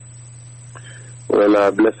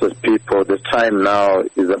Well, blessed people, the time now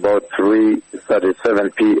is about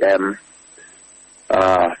 3:37 p.m.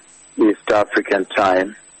 East African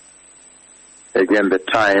time. Again, the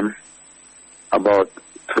time about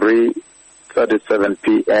 3:37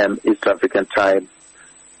 p.m. East African time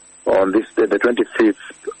on this day, the 25th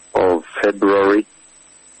of February,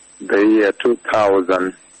 the year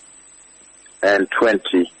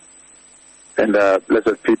 2020. And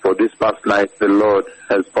blessed people, this past night the Lord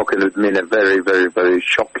has spoken with me in a very, very, very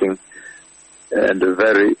shocking and a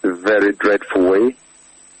very, very dreadful way.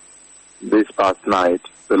 This past night,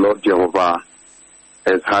 the Lord Jehovah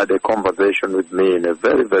has had a conversation with me in a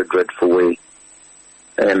very, very dreadful way.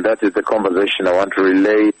 And that is the conversation I want to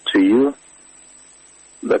relay to you,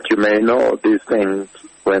 that you may know these things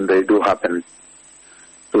when they do happen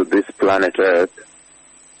to this planet Earth.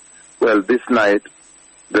 Well, this night,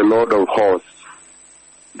 the Lord of hosts,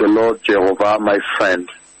 the Lord Jehovah, my friend,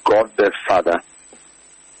 God the Father,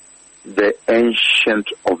 the Ancient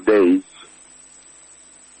of Days,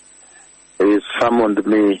 He summoned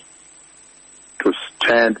me to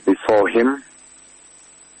stand before Him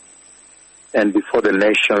and before the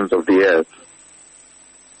nations of the earth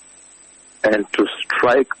and to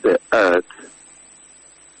strike the earth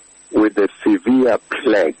with a severe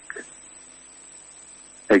plague.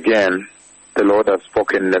 Again, the Lord has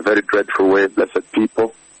spoken in a very dreadful way, blessed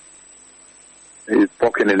people. He has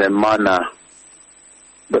spoken in a manner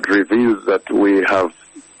that reveals that we have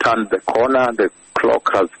turned the corner, the clock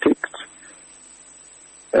has ticked,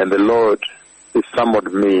 and the Lord has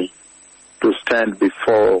summoned me to stand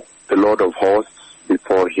before the Lord of hosts,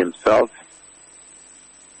 before Himself,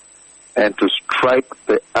 and to strike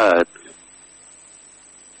the earth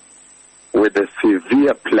with a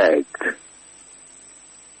severe plague.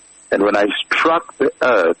 And when I struck the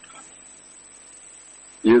earth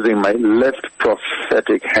using my left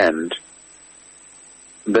prophetic hand,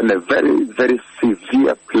 then a very, very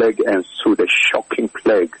severe plague ensued, a shocking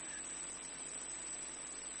plague.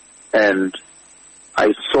 And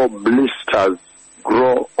I saw blisters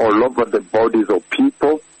grow all over the bodies of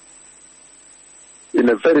people in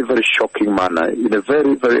a very, very shocking manner, in a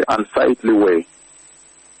very, very unsightly way.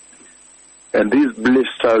 And these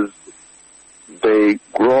blisters, they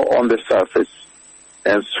grow on the surface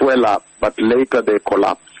and swell up, but later they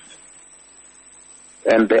collapse.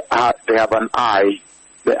 And they have an eye.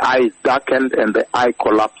 The eye is darkened and the eye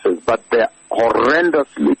collapses, but they're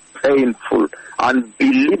horrendously painful,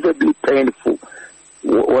 unbelievably painful.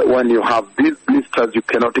 When you have these blisters, you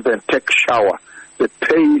cannot even take shower. The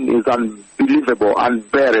pain is unbelievable,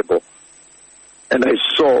 unbearable. And I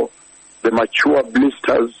saw the mature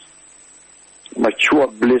blisters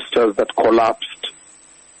that collapsed,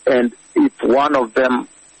 and if one of them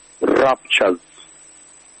ruptures,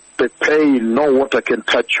 the pain, no water can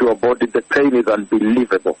touch your body, the pain is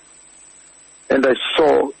unbelievable. And I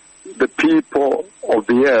saw the people of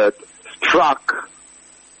the earth struck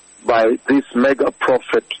by this mega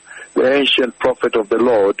prophet, the ancient prophet of the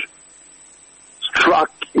Lord,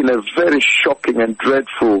 struck in a very shocking and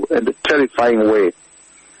dreadful and terrifying way.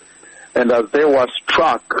 And as they were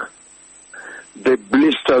struck, the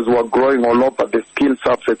blisters were growing all over the skin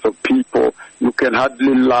surface of people. You can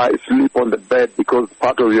hardly sleep on the bed because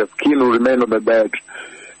part of your skin will remain on the bed.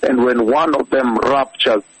 And when one of them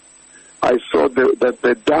ruptures, I saw that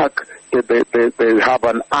the dark, they have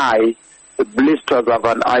an eye. The blisters have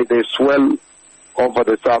an eye. They swell over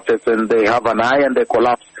the surface and they have an eye and they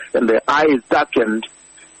collapse. And the eye is darkened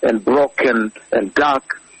and broken and dark.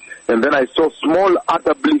 And then I saw smaller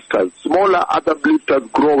other blisters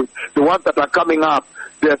growing. The ones that are coming up,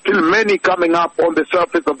 there are still many coming up on the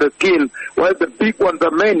surface of the skin, while the big ones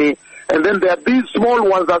are many. And then there are these small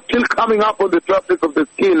ones that are still coming up on the surface of the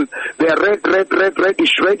skin. They are red,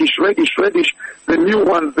 reddish. The new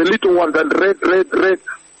ones, the little ones, and red.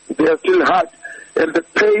 They are still hard. And the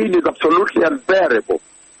pain is absolutely unbearable.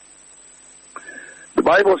 The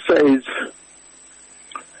Bible says,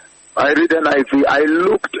 I read NIV, I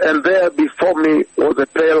looked and there before me was a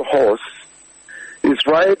pale horse. His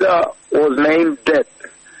rider was named Death,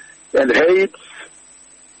 and Hades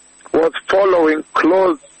was following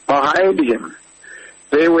close behind him.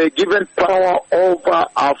 They were given power over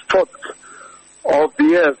a fourth of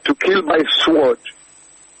the earth to kill by sword,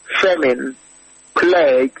 famine,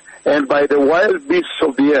 plague, and by the wild beasts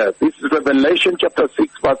of the earth. This is Revelation chapter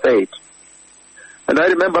 6, verse 8. And I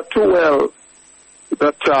remember too well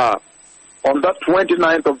that on that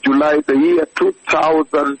 29th of July, the year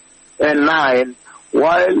 2009,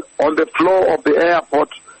 while on the floor of the airport,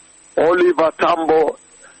 Oliver Tambo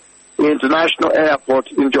International Airport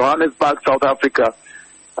in Johannesburg, South Africa,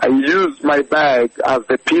 I used my bag as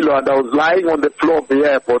the pillow, and I was lying on the floor of the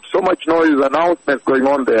airport. So much noise, announcements going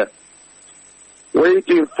on there.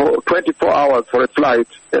 Waiting for 24 hours for a flight,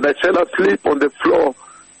 and I fell asleep on the floor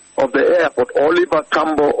of the airport, Oliver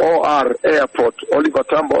Tambo OR Airport, Oliver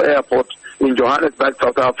Tambo Airport in Johannesburg,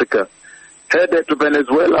 South Africa. Headed to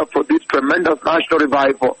Venezuela for this tremendous national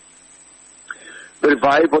revival. The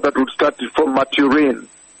revival that would start from Maturin,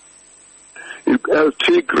 El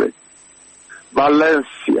Tigre,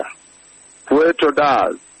 Valencia, Puerto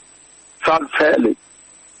Daz, San Felix,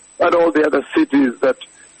 and all the other cities that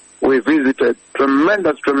we visited.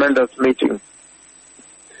 Tremendous meeting.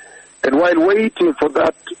 And while waiting for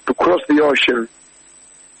that to cross the ocean,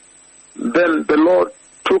 then the Lord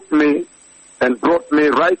took me and brought me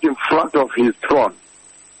right in front of his throne.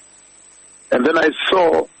 And then I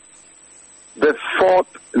saw the fourth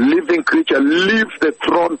living creature leave the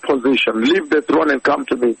throne position, leave the throne and come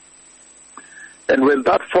to me. And when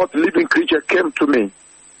that fourth living creature came to me,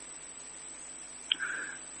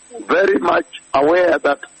 very much aware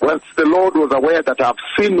that once the Lord was aware that I've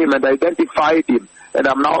seen him and identified him, and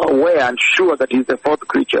I'm now aware and sure that he's the fourth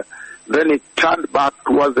creature, then he turned back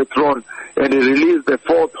towards the throne and he released the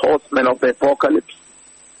fourth horseman of the apocalypse.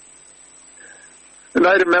 And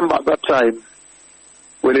I remember at that time,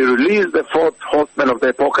 when he released the fourth horseman of the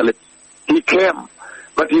apocalypse, he came,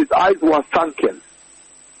 but his eyes were sunken.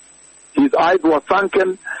 His eyes were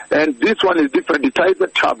sunken, and this one is different. He tied the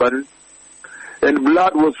turban, and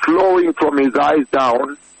blood was flowing from his eyes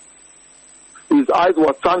down. His eyes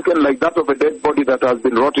were sunken like that of a dead body that has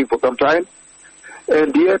been rotting for some time,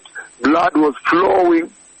 and yet blood was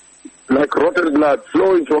flowing like rotten blood,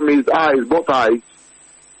 flowing from his eyes, both eyes.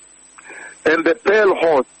 And the pale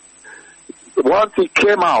horse, once he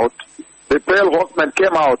came out, the pale horseman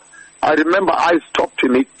came out, I remember I stopped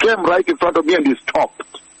him. He came right in front of me and he stopped.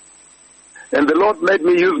 And the Lord made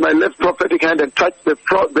me use my left prophetic hand and touch the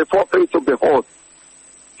foreface of the horse.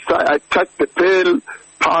 So I touched the pale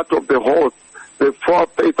part of the horse. The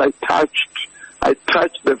foreface I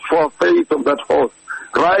touched the foreface of that horse,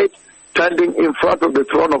 right standing in front of the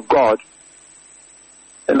throne of God.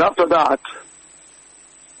 And after that,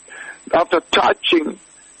 after touching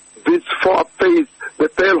this foreface, the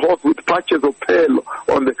pale horse with patches of pale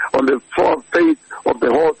on the foreface of the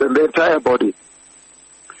horse and the entire body,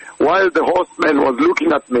 while the horseman was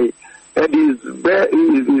looking at me, and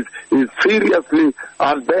he's seriously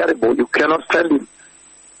unbearable. You cannot stand him.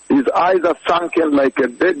 His eyes are sunken like a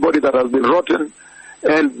dead body that has been rotten,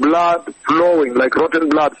 and blood flowing, like rotten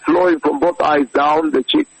blood flowing from both eyes down the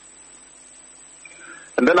cheek.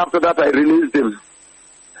 And then after that I released him.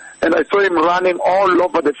 And I saw him running all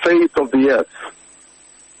over the face of the earth.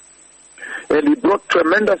 And he brought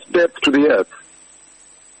tremendous death to the earth.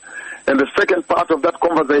 And the second part of that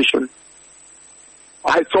conversation,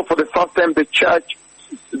 I saw for the first time the church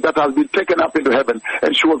that has been taken up into heaven,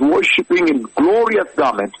 and she was worshiping in glorious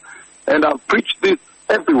garment. And I've preached this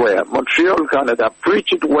everywhere. Montreal, Canada. I've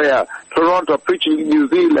preached it where? Toronto. I've preached in New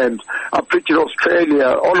Zealand. I've preached in Australia,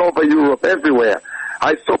 all over Europe, everywhere.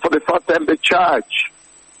 I saw for the first time the church.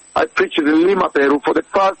 I preached in Lima, Peru. For the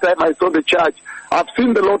first time I saw the church. I've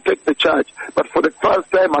seen the Lord take the church, but for the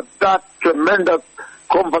first time at that tremendous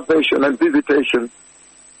conversation and visitation,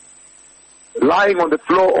 lying on the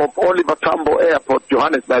floor of Oliver Tambo Airport,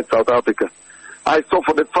 Johannesburg, South Africa, I saw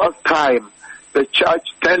for the first time the church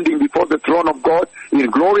standing before the throne of God in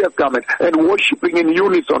glorious garment and worshiping in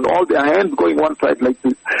unison, all their hands going one side like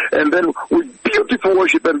this, and then with beautiful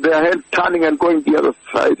worship and their hands turning and going the other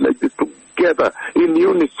side like this, together in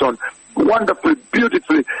unison, wonderfully,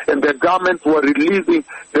 beautifully, and their garments were releasing,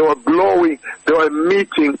 they were glowing, they were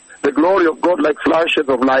meeting the glory of God like flashes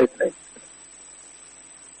of lightning.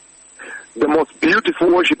 The most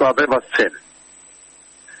beautiful worship I've ever seen.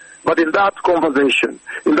 But in that conversation,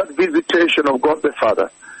 in that visitation of God the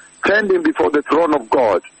Father, standing before the throne of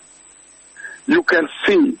God, you can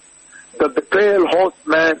see that the pale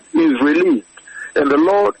horseman is released, and the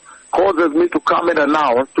Lord causes me to come and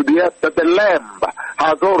announce to the earth that the Lamb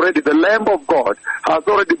of God has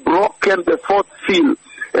already broken the fourth seal,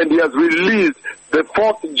 and he has released the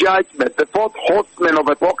fourth judgment, the fourth horseman of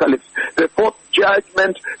apocalypse, the fourth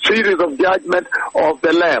judgment, series of judgment of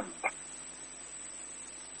the Lamb.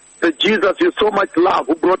 The Jesus you so much love,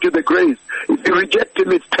 who brought you the grace. If you reject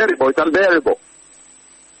him, it's terrible, it's unbearable.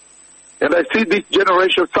 And I see this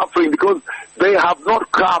generation suffering because they have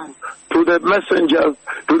not come to the messengers,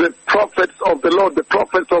 to the prophets of the Lord, the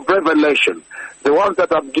prophets of revelation, the ones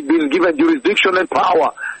that have been given jurisdiction and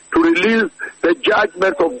power to release the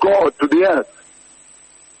judgment of God to the earth.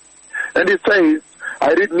 And he says,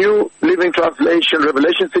 I read New Living Translation,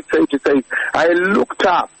 Revelation 6:8 says, I looked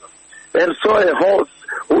up and saw a horse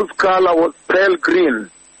whose color was pale green.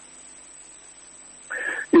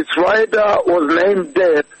 Its rider was named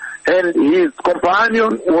Death, and his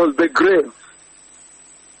companion was the grave.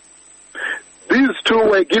 These two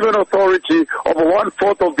were given authority over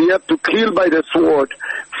 1/4 of the earth to kill by the sword,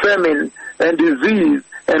 famine, and disease,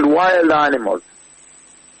 and wild animals.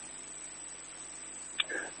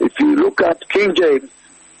 If you look at King James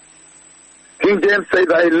says,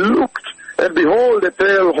 I looked, and behold, a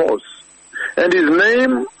pale horse, and his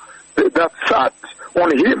name that sat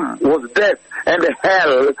on him was Death, and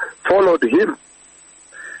hell followed him.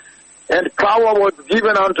 And power was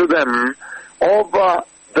given unto them over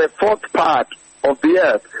the 4th part of the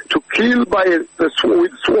earth to kill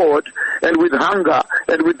with sword, and with hunger,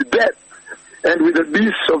 and with death, and with the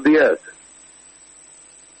beasts of the earth.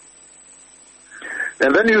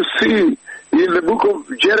 And then you see in the book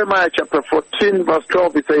of Jeremiah chapter 14 verse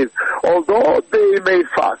 12 it says, although they may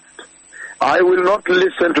fast, I will not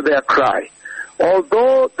listen to their cry.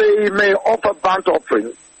 Although they may offer burnt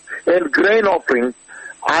offerings and grain offerings,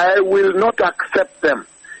 I will not accept them.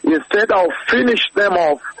 Instead, I'll finish them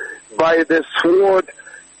off by the sword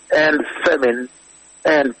and famine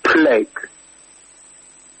and plague.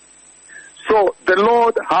 So the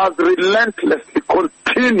Lord has relentlessly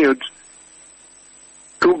continued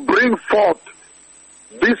to bring forth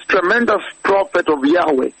this tremendous prophet of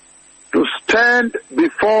Yahweh to stand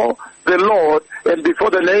before the Lord and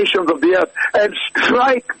before the nations of the earth and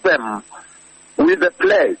strike them with a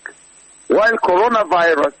plague. While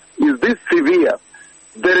coronavirus is this severe,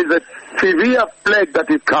 there is a severe plague that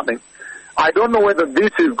is coming. I don't know whether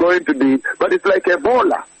this is going to be, but it's like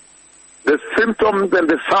Ebola. The symptoms and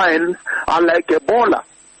the signs are like Ebola.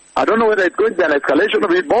 I don't know whether it's going to be an escalation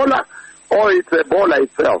of Ebola, or it's Ebola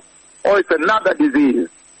itself, or it's another disease.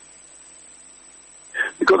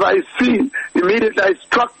 Because I see, immediately I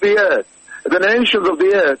struck the earth, the nations of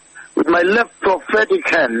the earth, with my left prophetic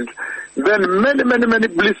hand. Then many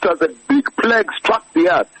blisters, a big plague struck the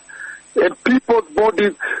earth. And people's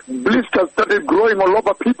bodies, blisters started growing all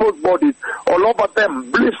over people's bodies, all over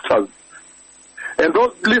them, blisters. And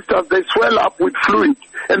those blisters, they swell up with fluid,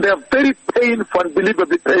 and they are very painful,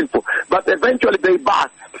 unbelievably painful. But eventually they burst,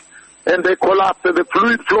 and they collapse, and the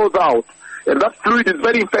fluid flows out. And that fluid is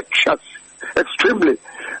very infectious, extremely.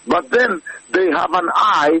 But then they have an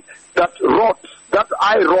eye that rots. That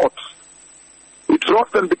eye rots. It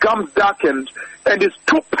rots and becomes darkened, and it's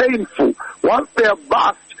too painful. Once they are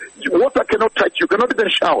burst, water cannot touch you. Cannot even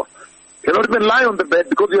shower. Cannot even lie on the bed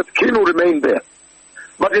because your skin will remain there.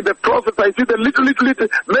 But in the process, I see the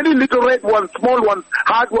many little red ones, small ones,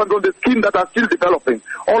 hard ones on the skin that are still developing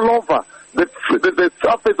all over the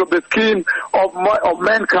surface of the skin of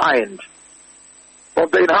mankind,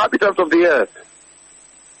 of the inhabitants of the earth.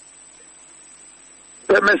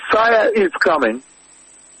 The Messiah is coming.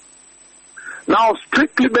 Now,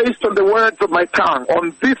 strictly based on the words of my tongue,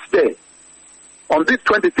 on this day, on this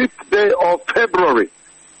 25th day of February,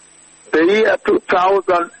 the year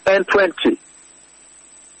 2020,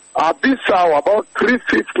 at this hour, about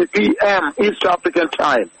 3:50 p.m. East African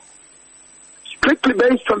time, strictly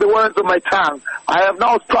based on the words of my tongue, I have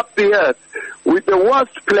now struck the earth with the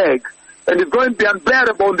worst plague, and it's going to be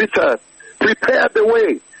unbearable on this earth. Prepare the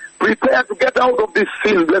way. Prepare to get out of this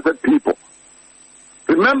sin, blessed people.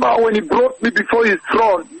 Remember when he brought me before his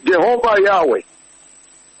throne, Jehovah Yahweh.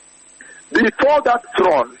 Before that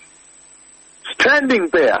throne, standing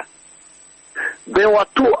there were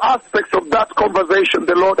two aspects of that conversation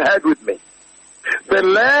the Lord had with me. The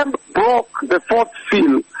Lamb broke the 4th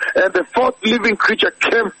seal, and the 4th living creature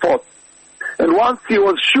came forth. And once he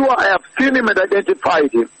was sure I have seen him and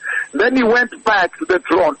identified him, then he went back to the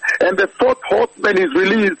throne, and the 4th horseman is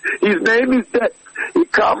released. His name is Death. He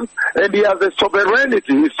comes, and he has a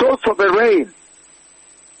sovereignty. He's so sovereign.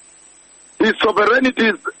 His sovereignty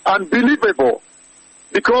is unbelievable,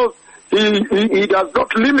 because he does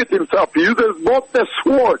not limit himself. He uses both the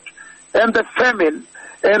sword and the famine,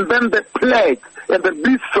 and then the plague and the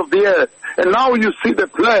beasts of the earth. And now you see the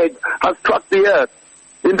plague has struck the earth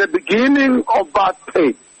in the beginning of that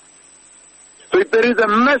pain. So if there is a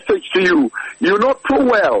message to you, you know too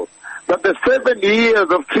well that the 7 years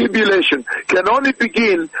of tribulation can only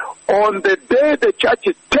begin on the day the church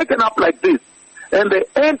is taken up like this and the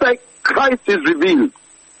Antichrist is revealed.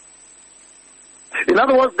 In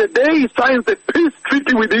other words, the day he signs the peace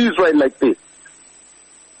treaty with Israel like this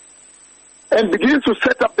and begins to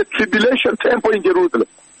set up the tribulation temple in Jerusalem.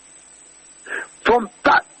 From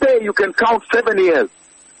that day you can count 7 years.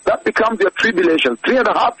 That becomes your tribulation.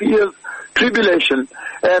 3.5 years tribulation,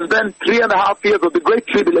 and then 3.5 years of the great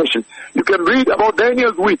tribulation. You can read about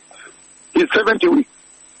Daniel's week, his 70 weeks.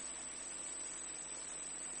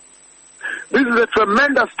 This is a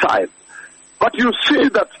tremendous time. But you see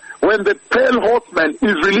that when the pale horseman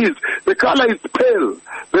is released, the color is pale,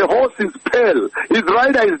 the horse is pale, his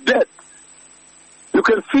rider is dead. You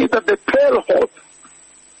can see that the pale horse,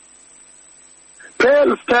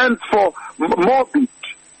 pale stands for morbid,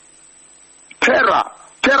 terror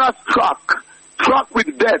struck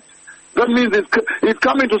with death. That means it's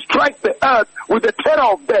coming to strike the earth with the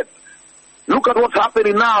terror of death. Look at what's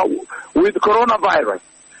happening now with coronavirus.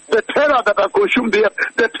 The terror that has consumed the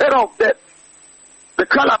earth, the terror of death. The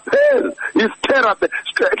color pale is terror,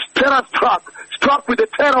 terror struck with the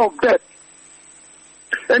terror of death.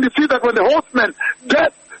 And you see that when the horseman,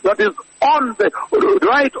 death, that is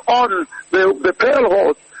right on the pale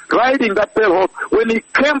horse, riding that pale horse, when he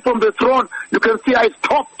came from the throne, you can see I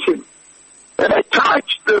stopped him. And I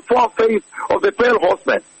touched the foreface of the pale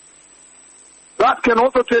horseman. That can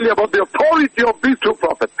also tell you about the authority of these two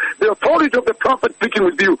prophets, the authority of the prophet speaking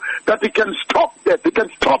with you, that he can stop death, he can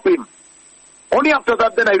stop him. Only after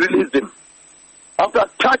that, then I released him. After I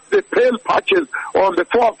touched the pale patches on the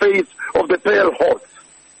foreface of the pale horse.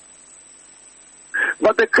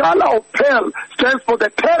 But the color of pale stands for the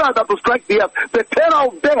terror that will strike the earth, the terror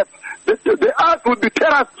of death. The earth will be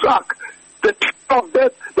terror struck. The terror of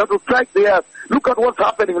death that will strike the earth. Look at what's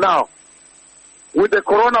happening now with the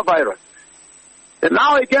coronavirus. And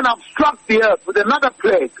now again I've struck the earth with another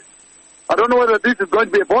plague. I don't know whether this is going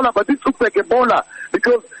to be Ebola, but this looks like Ebola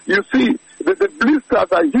because you see the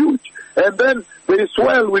blisters are huge, and then they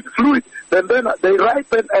swell with fluid, and then they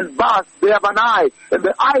ripen and burst. They have an eye, and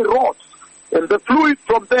the eye rots, and the fluid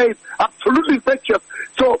from there is absolutely infectious.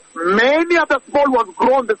 So many of the small ones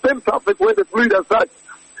grow on the same surface where the fluid has touched,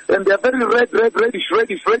 and they are very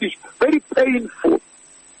reddish, very painful.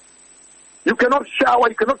 You cannot shower,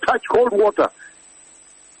 you cannot touch cold water.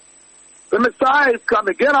 The Messiah is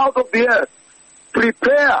coming. Get out of the earth.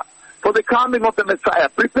 Prepare for the coming of the Messiah.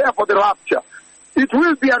 Prepare for the rapture. It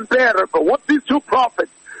will be unbearable. What these two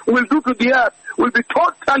prophets will do to the earth will be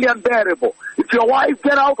totally unbearable. If your wife,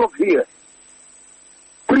 get out of here.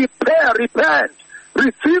 Prepare, repent,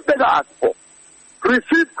 receive the gospel.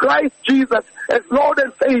 Receive Christ Jesus as Lord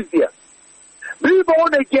and Savior. Be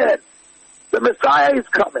born again. The Messiah is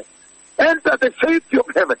coming. Enter the safety of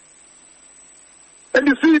heaven. And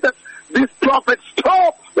you see that this prophet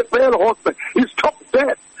stopped the pale horseman. He stopped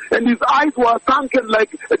death. And his eyes were sunken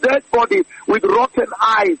like a dead body with rotten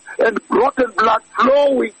eyes and rotten blood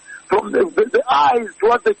flowing from the eyes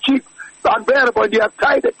towards the cheeks. Unbearable. And he has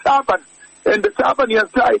tied a turban. And the turban he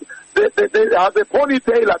has tied, they have a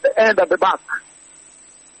ponytail at the end, at the back.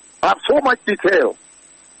 I have so much detail.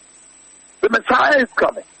 The Messiah is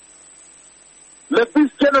coming. Let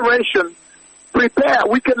this generation prepare.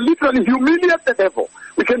 We can literally humiliate the devil.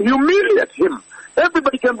 We can humiliate him.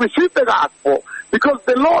 Everybody can receive the gospel because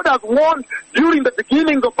the Lord has warned during the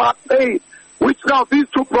beginning of our faith, which now these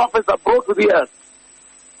two prophets have brought to the earth.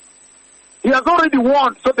 He has already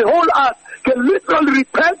warned, so the whole earth can literally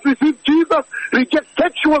repent, receive Jesus, reject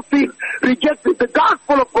sexual sin, reject the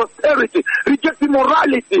gospel of prosperity, reject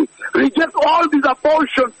immorality, reject all these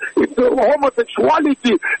abortions into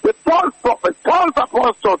homosexuality, the false prophets, false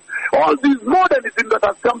apostles, all these modernism that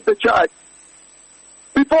has come to church.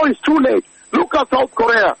 Before it's too late. Look at South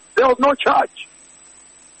Korea. There was no church.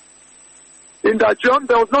 In Daejeon,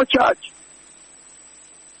 there was no church.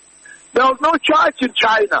 There was no church in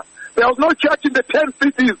China. There was no church in the 10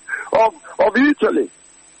 cities of Italy.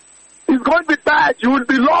 It's going to be bad. You will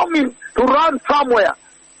be longing to run somewhere.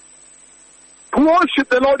 To worship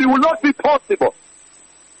the Lord, it will not be possible.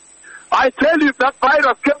 I tell you, if that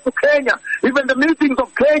virus came to Kenya, even the meetings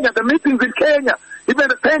of Kenya, the meetings in Kenya, even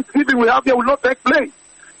the Thanksgiving we have here will not take place.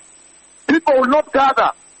 People will not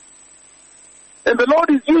gather. And the Lord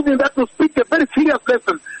is using that to speak a very serious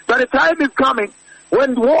lesson, that a time is coming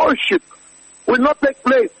when worship will not take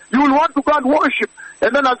place. You will want to go and worship,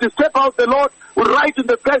 and then as you step out, the Lord will write in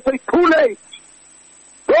the sky, say, too late.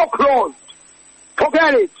 Door closed.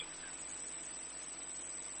 Forget it.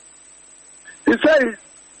 He says,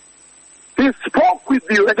 He spoke with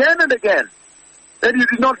you again and again, and you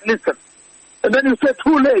did not listen. And then you say,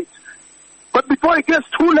 too late. But before it gets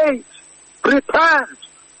too late, repent.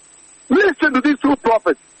 Listen to these two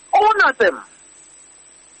prophets. Honor them.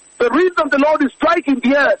 The reason the Lord is striking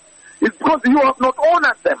the earth is because you have not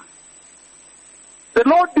honored them. The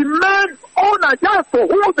Lord demands honor just for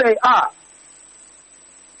who they are,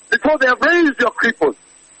 because they have raised your cripples.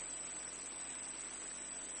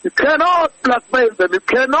 You cannot blackmail them. You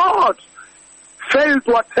cannot fail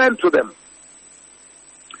to attend to them.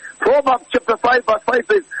 Proverbs chapter 5 verse 5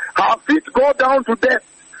 says, her feet go down to death,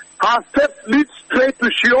 her steps lead straight to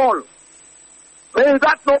Sheol. May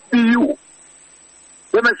that not be you.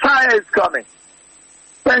 The Messiah is coming.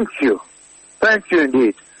 Thank you. Thank you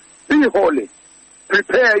indeed. Be holy.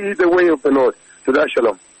 Prepare ye the way of the Lord. To that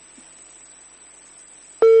shalom.